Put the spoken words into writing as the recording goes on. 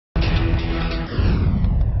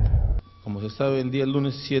sabe, el día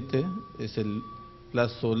lunes 7 es el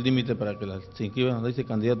plazo límite para que se inscriban a la lista de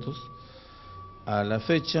candidatos. A la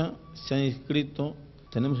fecha se han inscrito,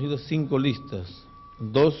 tenemos inscritas 5 listas,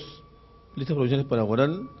 2 listas provinciales para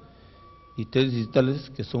Huaral y 3 distritales,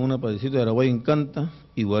 que son una para el distrito de Araguay en Canta,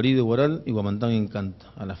 Iguarí de Huaral y Huamantán en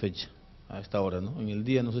Canta, a la fecha, a esta hora, ¿no? En el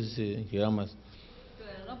día no sé si se inscribirá más.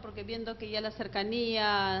 Claro, ¿no? Porque viendo que ya la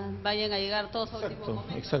cercanía, vayan a llegar todos a último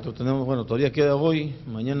momento. Exacto, tenemos, bueno, todavía queda hoy,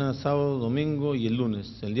 mañana sábado, domingo y el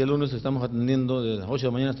lunes. El día lunes estamos atendiendo de las 8 de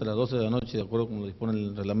la mañana hasta las 12 de la noche, de acuerdo con lo que dispone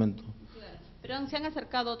el reglamento. Claro. Pero se han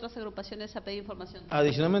acercado otras agrupaciones a pedir información.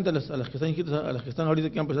 Adicionalmente a las que están inscritas, a las que están ahorita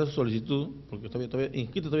que han presentado su solicitud, porque todavía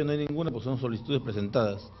inscritas todavía no hay ninguna, porque son solicitudes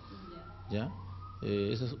presentadas. ¿Ya?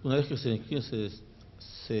 Una vez que se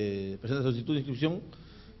presenta la solicitud de inscripción,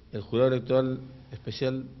 el jurado electoral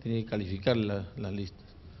especial tiene que calificar las listas.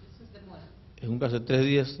 En un plazo de 3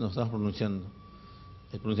 días nos estamos pronunciando.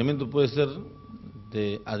 El pronunciamiento puede ser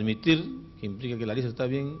de admitir, que implica que la lista está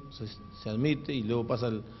bien, se admite y luego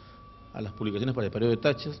pasa a las publicaciones para el periodo de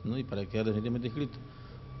tachas, ¿no? Y para quedar definitivamente inscrito.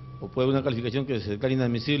 O puede haber una calificación que se declare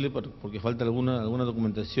inadmisible porque falta alguna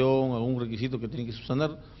documentación, algún requisito que tiene que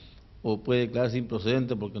subsanar, o puede declararse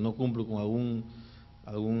improcedente porque no cumple con algún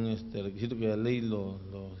requisito que la ley lo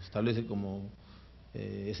establece como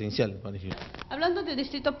esencial para inscribir. Hablando de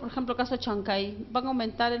distrito, por ejemplo, caso Chancay, ¿van a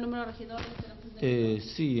aumentar el número de regidores?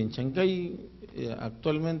 Sí, en Chancay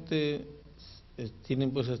actualmente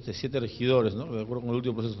tienen pues 7 regidores, ¿no? De acuerdo con el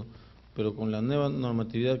último proceso, pero con la nueva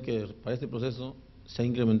normatividad que para este proceso se ha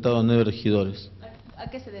incrementado a 9 regidores. ¿A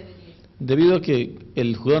qué se debe? Debido a que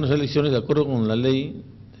el Jurado Nacional de Elecciones, de acuerdo con la ley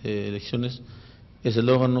de elecciones, es el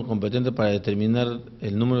órgano competente para determinar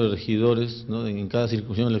el número de regidores, ¿no? en cada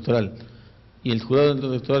circunscripción electoral. Y el Jurado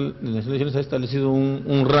Electoral de las Elecciones ha establecido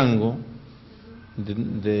un rango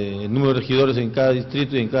de número de regidores en cada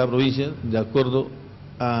distrito y en cada provincia, de acuerdo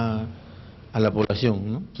a la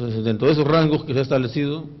población, ¿no? Entonces, dentro de esos rangos que se ha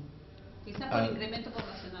establecido... Quizás por incremento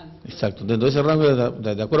poblacional. Exacto, dentro de ese rango,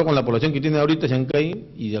 de acuerdo con la población que tiene ahorita Chancay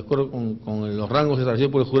y de acuerdo con los rangos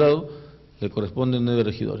establecidos por el jurado, le corresponden 9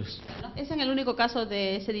 regidores. ¿Es en el único caso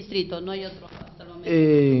de ese distrito? ¿No hay otro hasta el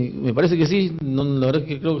momento? Me parece que sí, no, la verdad es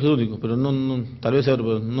que creo que es el único, pero tal vez sea otro,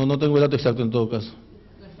 pero no tengo el dato exacto en todo caso.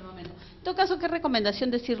 En todo caso, ¿qué recomendación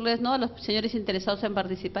decirles, ¿no?, a los señores interesados en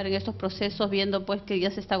participar en estos procesos, viendo pues que ya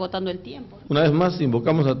se está agotando el tiempo? Una vez más,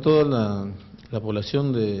 invocamos a toda la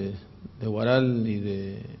población de Huaral y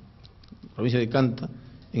de Provincia de Canta,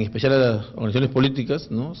 en especial a las organizaciones políticas,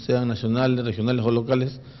 ¿no?, sean nacionales, regionales o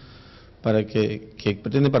locales, para que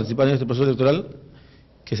pretenden participar en este proceso electoral,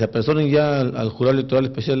 que se apersonen ya al Jurado Electoral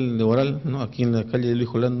Especial de Huaral, ¿no?, aquí en la calle de Luis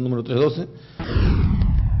Jolán, número 312.